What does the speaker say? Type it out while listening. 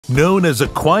Known as a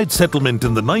quiet settlement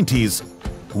in the 90s,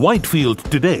 Whitefield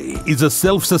today is a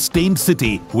self-sustained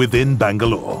city within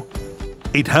Bangalore.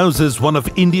 It houses one of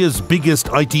India's biggest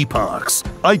IT parks,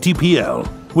 ITPL,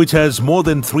 which has more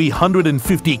than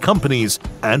 350 companies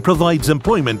and provides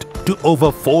employment to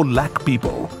over 4 lakh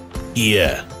people.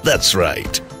 Yeah, that's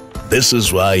right. This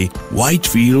is why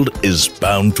Whitefield is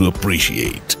bound to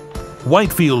appreciate.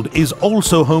 Whitefield is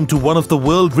also home to one of the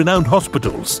world-renowned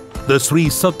hospitals, the Sri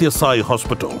Sathya Sai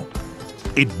Hospital.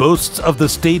 It boasts of the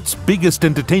state's biggest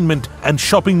entertainment and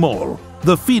shopping mall,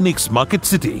 the Phoenix Market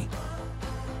City.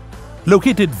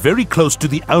 Located very close to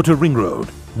the outer ring road,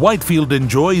 Whitefield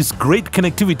enjoys great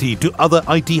connectivity to other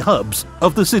IT hubs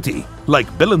of the city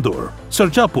like Bangalore,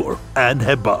 Sarjapur and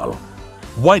Hebbal.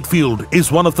 Whitefield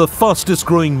is one of the fastest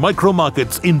growing micro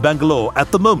markets in Bangalore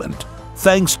at the moment,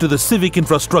 thanks to the civic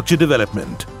infrastructure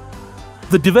development.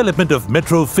 The development of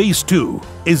Metro Phase 2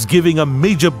 is giving a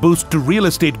major boost to real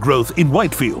estate growth in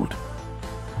Whitefield.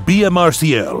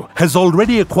 BMRCL has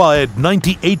already acquired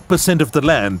 98% of the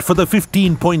land for the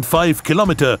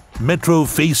 15.5-kilometer Metro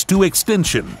Phase 2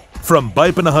 extension from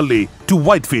Baipanahalli to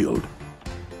Whitefield.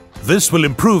 This will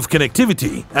improve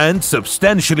connectivity and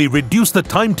substantially reduce the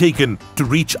time taken to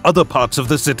reach other parts of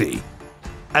the city.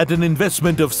 At an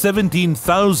investment of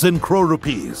 17,000 crore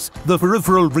rupees, the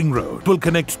peripheral ring road will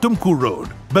connect Tumkur Road,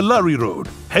 Bellary Road,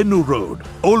 Hennu Road,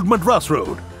 Old Madras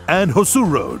Road and Hosur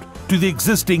Road to the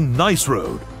existing Nice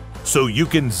Road, so you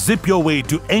can zip your way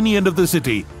to any end of the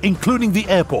city, including the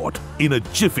airport, in a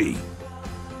jiffy.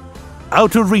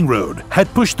 Outer Ring Road had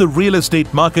pushed the real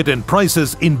estate market and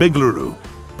prices in Bengaluru.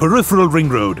 Peripheral Ring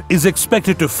Road is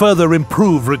expected to further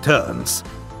improve returns.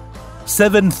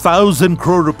 7,000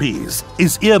 crore rupees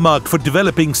is earmarked for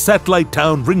developing Satellite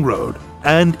Town Ring Road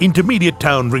and Intermediate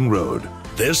Town Ring Road.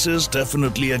 This is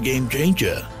definitely a game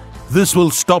changer. This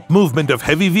will stop movement of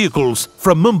heavy vehicles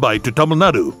from Mumbai to Tamil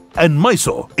Nadu and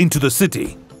Mysore into the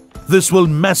city. This will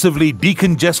massively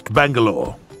decongest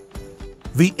Bangalore.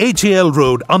 The HAL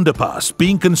Road underpass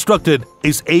being constructed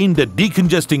is aimed at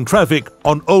decongesting traffic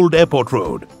on Old Airport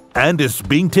Road and is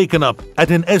being taken up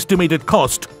at an estimated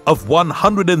cost of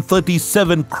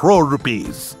 137 crore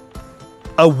rupees.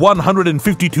 A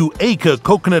 152-acre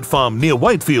coconut farm near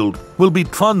Whitefield will be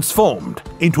transformed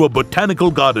into a botanical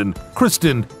garden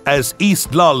christened as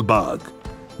East Lalbag.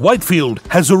 Whitefield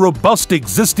has a robust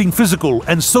existing physical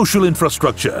and social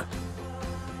infrastructure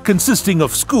consisting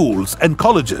of schools and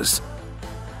colleges,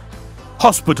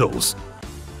 hospitals,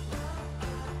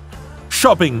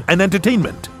 shopping and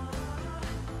entertainment.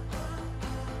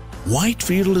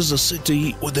 Whitefield is a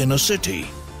city within a city.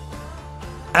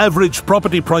 Average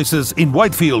property prices in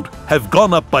Whitefield have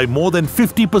gone up by more than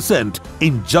 50%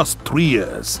 in just 3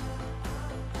 years.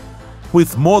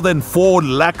 With more than 4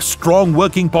 lakh strong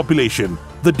working population,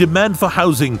 the demand for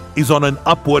housing is on an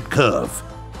upward curve.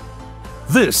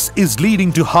 This is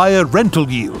leading to higher rental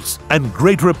yields and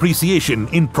greater appreciation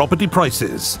in property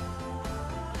prices.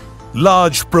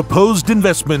 Large proposed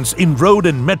investments in road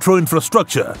and metro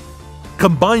infrastructure,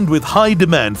 combined with high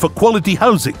demand for quality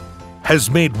housing,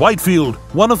 has made Whitefield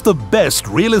one of the best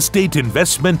real estate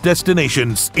investment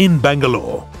destinations in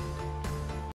Bangalore.